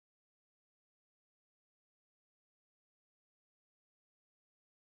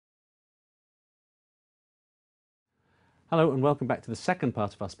Hello and welcome back to the second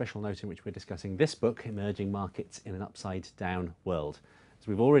part of our special note in which we're discussing this book, Emerging Markets in an Upside Down World. As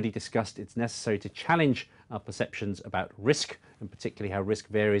we've already discussed, it's necessary to challenge our perceptions about risk, and particularly how risk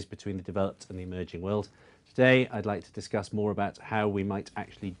varies between the developed and the emerging world. Today, I'd like to discuss more about how we might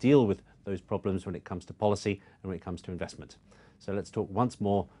actually deal with those problems when it comes to policy and when it comes to investment. So let's talk once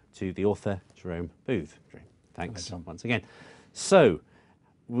more to the author, Jerome Booth. Thanks once again. So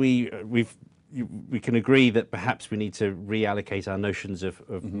we can agree that perhaps we need to reallocate our notions of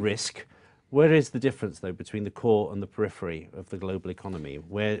risk. Where is the difference, though, between the core and the periphery of the global economy?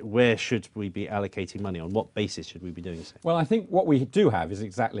 Where should we be allocating money? On what basis should we be doing so? Well, I think what we do have is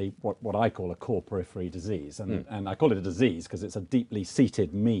exactly what I call a core periphery disease. And I call it a disease because it's a deeply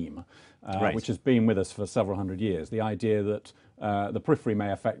seated meme, which has been with us for several hundred years. The idea that the periphery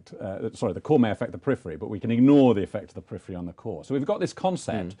may affect, the core may affect the periphery, but we can ignore the effect of the periphery on the core. So we've got this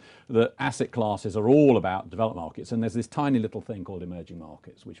concept that asset classes are all about developed markets, and there's this tiny little thing called emerging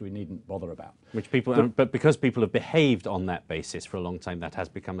markets, which we needn't bother about. Which people, but because people have behaved on that basis for a long time, that has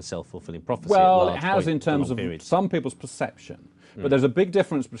become a self-fulfilling prophecy. Well, it has in terms of some people's perception. But there's a big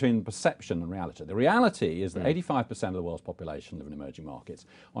difference between perception and reality. The reality is that 85% of the world's population live in emerging markets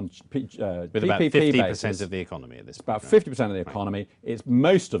on with about 50% of the economy at this point. About 50% of the economy. It's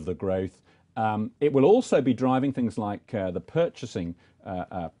most of the growth. It will also be driving things like the purchasing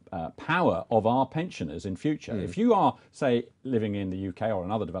power of our pensioners in future. If you are, say, living in the UK or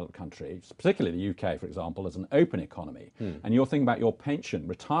another developed country, particularly the UK, for example, as an open economy, and you're thinking about your pension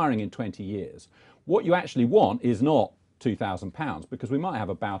retiring in 20 years, what you actually want is not £2,000, because we might have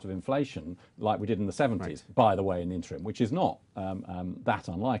a bout of inflation like we did in the 70s, by the way, in the interim, which is not that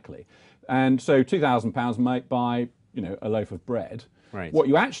unlikely. And so £2,000 might buy, a loaf of bread. What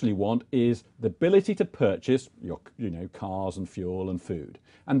you actually want is the ability to purchase your, cars and fuel and food.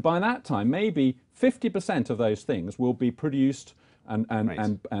 And by that time, maybe 50% of those things will be produced and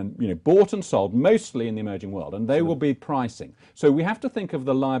bought and sold mostly in the emerging world, and they will be pricing. So we have to think of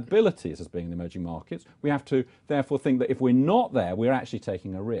the liabilities as being in the emerging markets. We have to therefore think that if we're not there, we're actually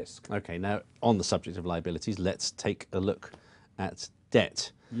taking a risk. Okay, now on the subject of liabilities, let's take a look at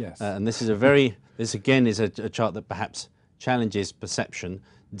debt. Yes. And this is this again is a chart that perhaps challenges perception.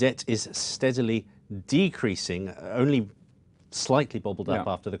 Debt is steadily decreasing, only slightly bobbled up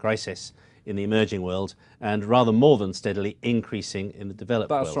after the crisis in the emerging world, and rather more than steadily increasing in the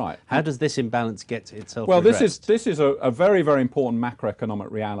developed world. That's right. How does this imbalance get itself redressed? This is a very, very important macroeconomic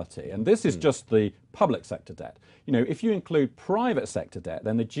reality, and this is just the public sector debt. If you include private sector debt,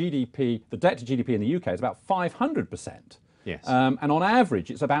 then the debt to GDP in the UK is about 500%. Yes. And on average,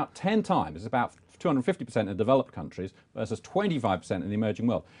 it's about 10 times. It's about 250% in developed countries versus 25% in the emerging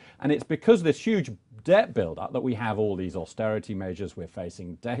world. And it's because of this huge debt build-up that we have all these austerity measures. We're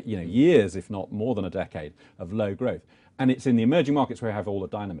facing years, if not more than a decade, of low growth. And it's in the emerging markets where we have all the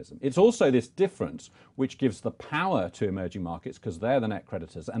dynamism. It's also this difference which gives the power to emerging markets, because they're the net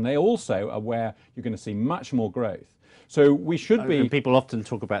creditors, and they also are where you're going to see much more growth. So we should be. People often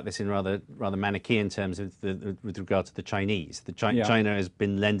talk about this in rather Manichaean terms with regard to the Chinese. China has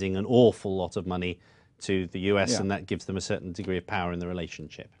been lending an awful lot of money to the US, and that gives them a certain degree of power in the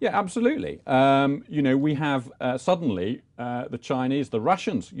relationship. Yeah, absolutely. We have suddenly the Chinese, the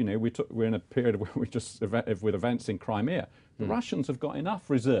Russians. We're in a period where with events in Crimea. The Russians have got enough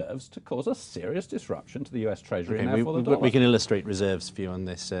reserves to cause a serious disruption to the US Treasury, and therefore the dollar. We can illustrate reserves for you on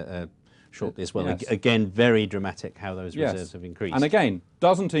this shortly as well. Yes. Again, very dramatic how those reserves have increased. And again,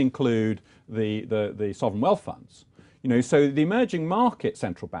 doesn't include the sovereign wealth funds. So the emerging market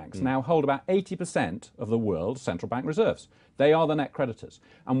central banks now hold about 80% of the world's central bank reserves. They are the net creditors.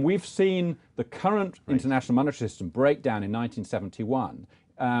 And we've seen the current international monetary system break down in 1971.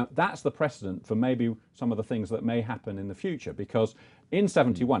 That's the precedent for maybe some of the things that may happen in the future, because in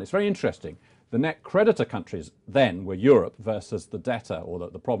 71, it's very interesting. The net creditor countries then were Europe versus the debtor, or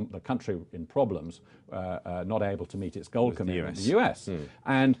the country in problems, not able to meet its gold commitment, the US.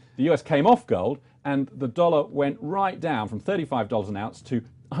 And the US came off gold, and the dollar went right down from $35 an ounce to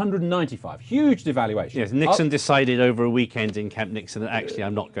 195. Huge devaluation. Yes, Nixon decided over a weekend in Camp Nixon that actually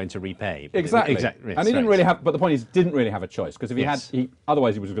I'm not going to repay. Exactly. And he didn't really have, but the point is, didn't really have a choice, because if he had,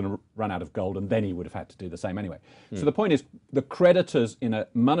 otherwise he was going to run out of gold, and then he would have had to do the same anyway. So the point is, the creditors in a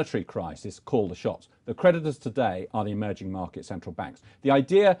monetary crisis call the shots. The creditors today are the emerging market central banks. The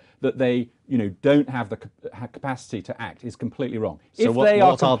idea that they, don't have the capacity to act is completely wrong. So what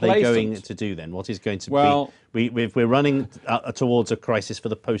are they going to do then? What is going to be? We're running towards a crisis for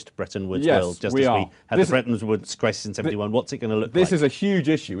the post-Bretton Woods world, just as we had the Bretton Woods crisis in '71. What's it going to look like? This is a huge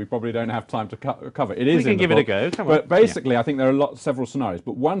issue. We probably don't have time to cover. It is. We can give it a go. Come on. But basically, I think there are several scenarios.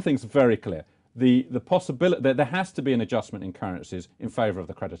 But one thing's very clear. the possibility that there has to be an adjustment in currencies in favour of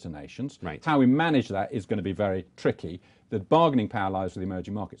the creditor nations. Right. How we manage that is going to be very tricky. The bargaining power lies with the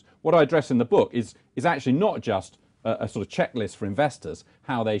emerging markets. What I address in the book is actually not just a sort of checklist for investors,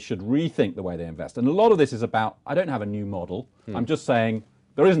 how they should rethink the way they invest. And a lot of this is about, I don't have a new model. I'm just saying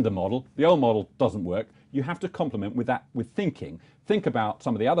there isn't a model. The old model doesn't work. You have to complement with that with thinking. Think about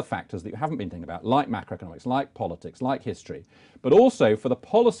some of the other factors that you haven't been thinking about, like macroeconomics, like politics, like history. But also for the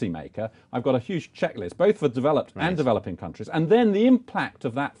policymaker, I've got a huge checklist, both for developed and developing countries, and then the impact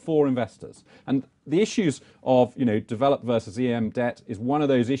of that for investors. And the issues of, developed versus EM debt is one of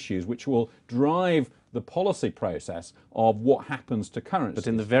those issues which will drive the policy process of what happens to currencies. But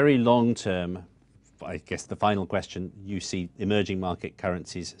in the very long term, I guess the final question, you see emerging market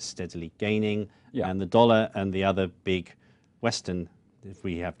currencies steadily gaining, and the dollar and the other big Western, if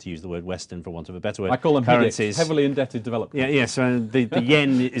we have to use the word Western for want of a better word, I call them currencies, heavily indebted developed countries. Yeah, so the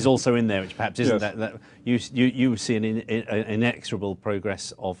yen is also in there, which perhaps isn't that you see an inexorable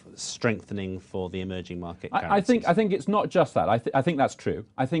progress of strengthening for the emerging market currencies. I think it's not just that. I think that's true.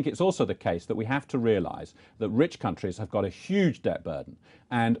 I think it's also the case that we have to realise that rich countries have got a huge debt burden,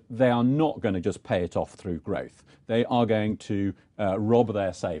 and they are not going to just pay it off through growth. They are going to rob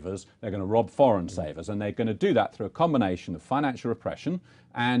their savers, they're going to rob foreign savers, and they're going to do that through a combination of financial repression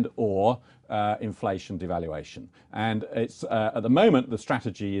and or inflation devaluation. And it's at the moment the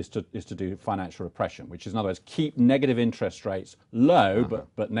strategy is to do financial repression, which is in other words keep negative interest rates low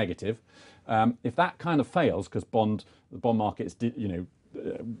but negative. If that kind of fails, because the bond markets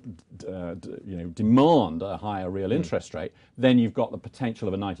demand a higher real interest rate, then you've got the potential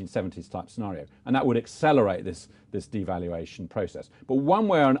of a 1970s type scenario, and that would accelerate this devaluation process. But one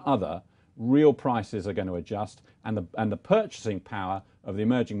way or another, real prices are going to adjust, and the purchasing power of the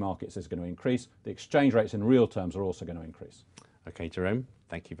emerging markets is going to increase. The exchange rates in real terms are also going to increase. Okay, Jerome,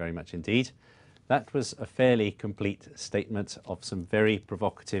 thank you very much indeed. That was a fairly complete statement of some very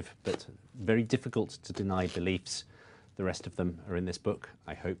provocative but very difficult to deny beliefs. The rest of them are in this book.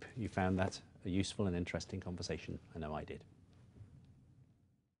 I hope you found that a useful and interesting conversation. I know I did.